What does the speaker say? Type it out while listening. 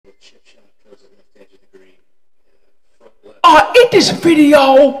In this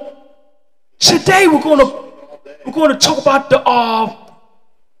video, today we're gonna talk about the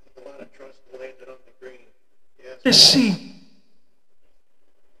let's see.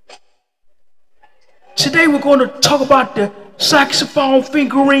 Today we're gonna talk about the saxophone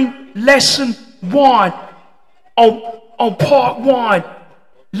fingering lesson 1 on part 1.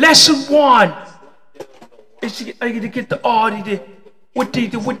 Lesson 1 is you get the audio with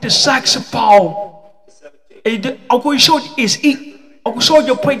the saxophone. I'm going to show you I'm going to show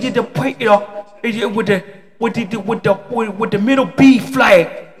you play with the middle B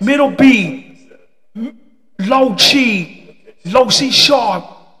flat, middle B, low G, low C sharp,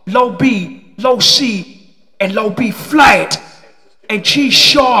 low B, low C, and low B flat, and G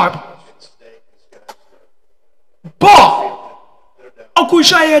sharp. But I'm going to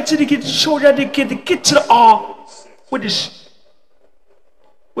show you how to get to the with this.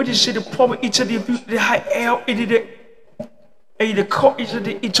 What is the problem? It's the high L, it's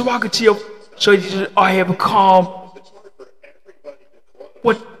the interrogative. So I have a calm.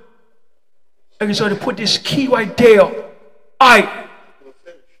 What? I'm going to put this key right there. Alright,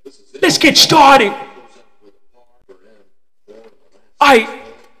 let's get started. Alright,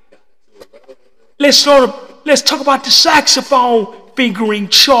 let's talk about the saxophone fingering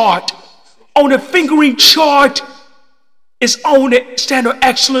chart. On the fingering chart, it's on the Standard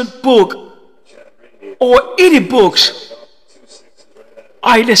Excellent book or any books.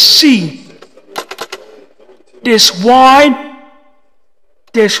 Alright, let's see. There's 1,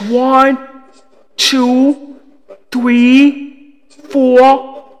 2, 3,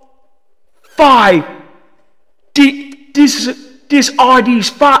 4, 5. These are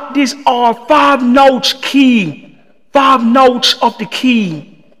 5 notes key. 5 notes of the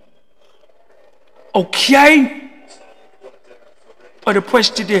key. Okay? Or the press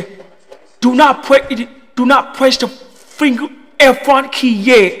to the do not press the finger F front key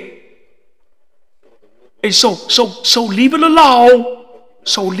yet. And so leave it alone.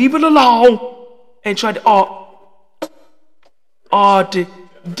 So leave it alone and try to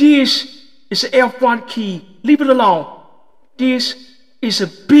this is an F front key. Leave it alone. This is a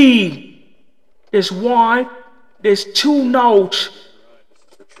B. There's 1, there's 2 notes,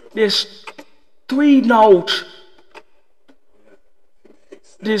 there's 3 notes.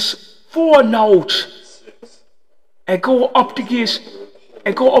 There's 4 notes, and go up to this,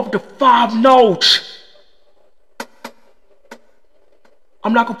 and go up to 5 notes.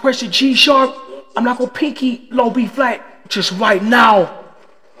 I'm not gonna press the G sharp. I'm not gonna pinky low B flat just right now.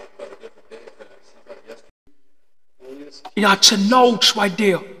 You got 2 notes right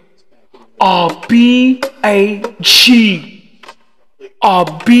there. B A G.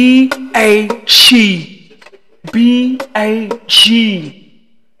 B A G. B A G.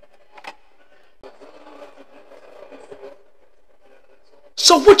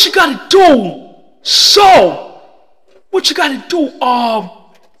 So what you gotta do?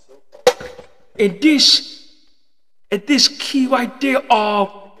 In this key right there,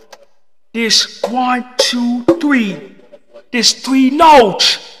 this 1, 2, 3. There's 3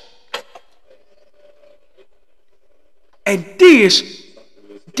 notes, and this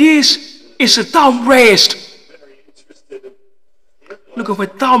is a thumb rest. Looking for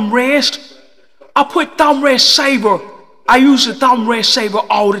thumb rest. I put thumb rest saver. I use the thumb rest saver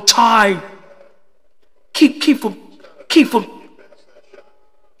all the time. Keep it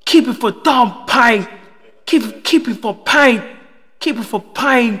for thumb pain. Keep it for pain. Keep it for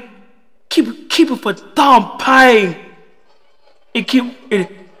pain. Keep it for thumb pain. And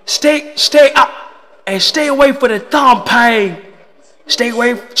stay up and stay away from the thumb pain. Stay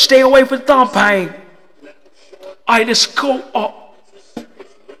away from thumb pain. Alright, let's go up.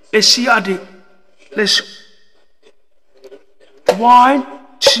 Let's see how the 1,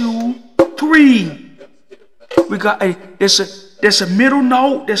 2, 3. We got there's a middle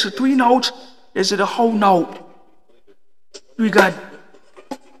note, there's a 3 notes, there's a whole note. We got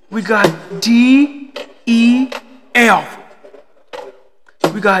D, E, F.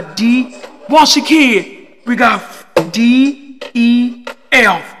 We got D. Once again, we got D, E,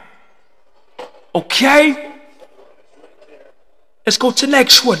 F. Okay? Let's go to the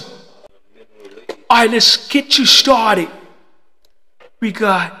next one. Alright, let's get you started. We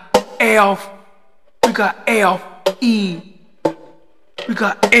got F, we got F, E, we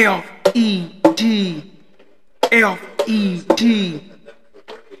got F, E, D, F, E, D.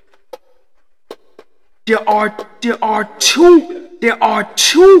 There are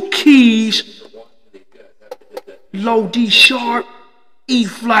two keys, low D sharp, E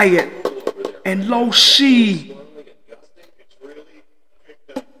flat, and low C.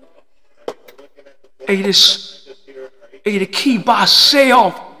 the key by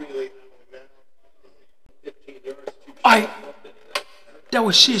itself. That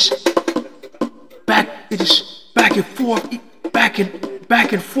was just back. It is back and forth, back and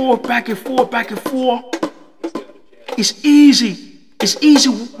forth, back and forth, back and forth. It's easy. It's easy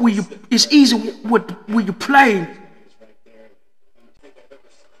when you. It's easy when you play.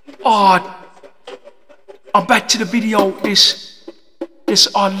 I'm back to the video. This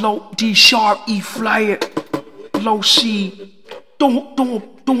low D sharp, E flat, low C. Don't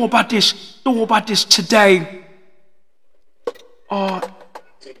worry about this. Don't worry about this today. Don't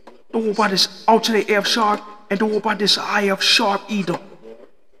worry about this alternate F sharp, and don't worry about this I F sharp either.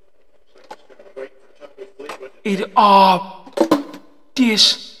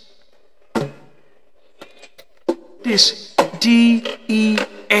 This D E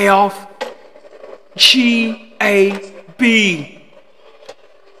F G A B.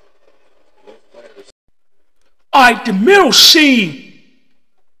 Alright, the middle C.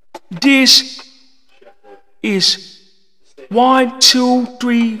 This is 1, 2,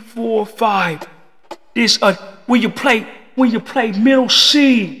 3, 4, 5. This when you play middle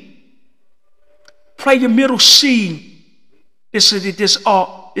C. Play your middle C. This a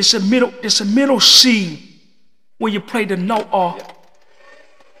middle C. When you play the note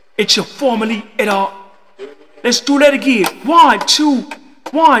it's your formally let's do that again. 1, 2,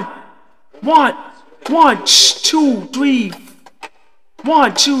 1, 1, 1, 2, 3,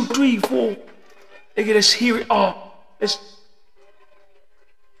 1, 2, 3, 4. Again, let's hear it let's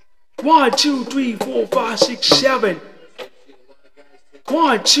 1, 2, 3, 4, 5, 6, 7.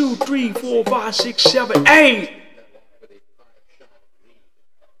 1, 2, 3, 4, 5, 6, 7, 8.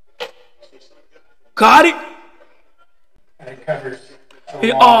 Got it?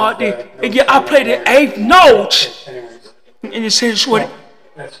 I play the 8th note in the sense what.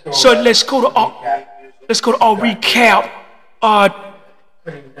 So let's go to recap.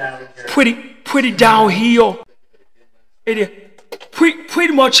 Pretty downhill.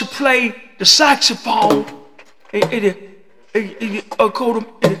 Pretty much you play the saxophone.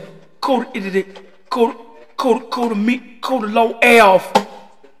 Go to low F.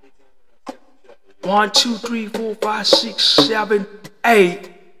 1, 2, 3, 4, 5, 6, 7, 8.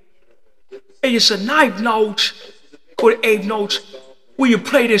 And it's a 9th note. Go to 8th note. When you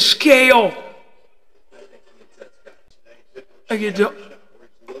play the scale.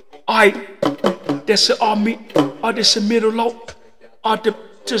 That's a middle low.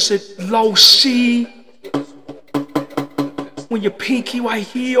 Just a low C. When your pinky right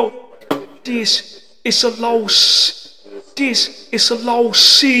here, this is a low C.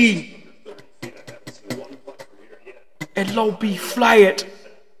 And low B flat.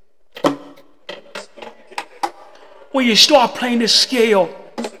 When you start playing this scale,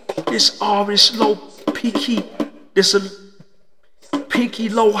 this low pinky, this a pinky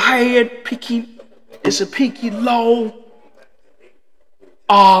low hand, it's a pinky low.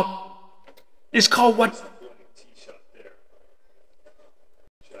 It's called what?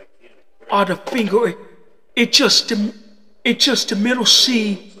 The finger. It's just the middle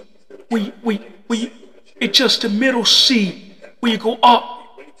C. It's just the middle C. When you go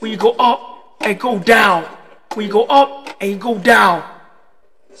up and go down. When you go up and you go down.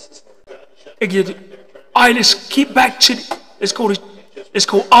 Alright, let's keep back to let's go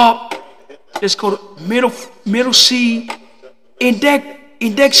up. Let's go to middle C,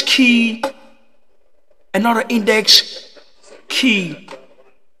 index key, another index key.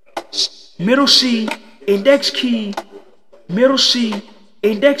 Middle C, index key, middle C,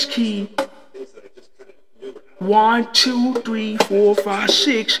 index key. 1, 2, 3, 4, 5,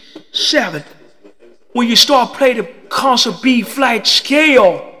 6, 7. When you start playing the concert B flat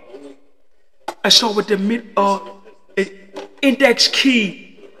scale, I start with the index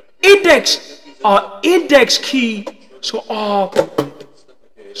key, index key. So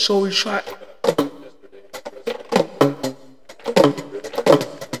we try.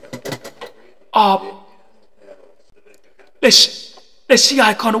 Let's see how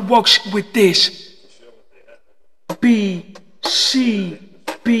it kind of works with this. B, C,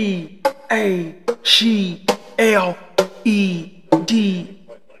 B, A, G, L, E, D,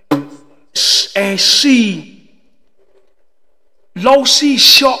 and C. Low C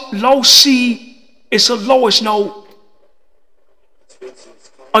sharp. Low C is the lowest note.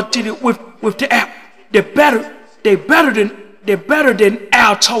 Until it with the app, they're better than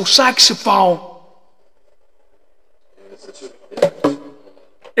alto saxophone.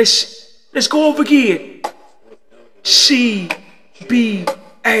 Let's go over again. C, B,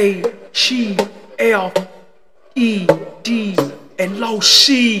 A, G, L, E, D, and low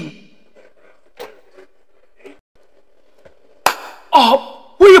C.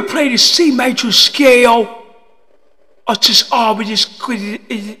 play the C major scale, or just always is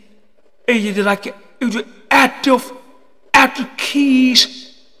like active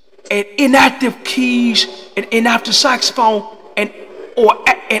keys and inactive keys and inactive saxophone or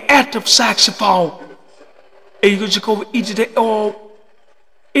an active saxophone. And you can just go over each of the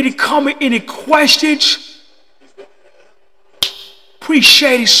any comment, any questions?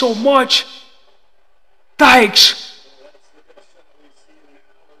 Appreciate it so much. Thanks.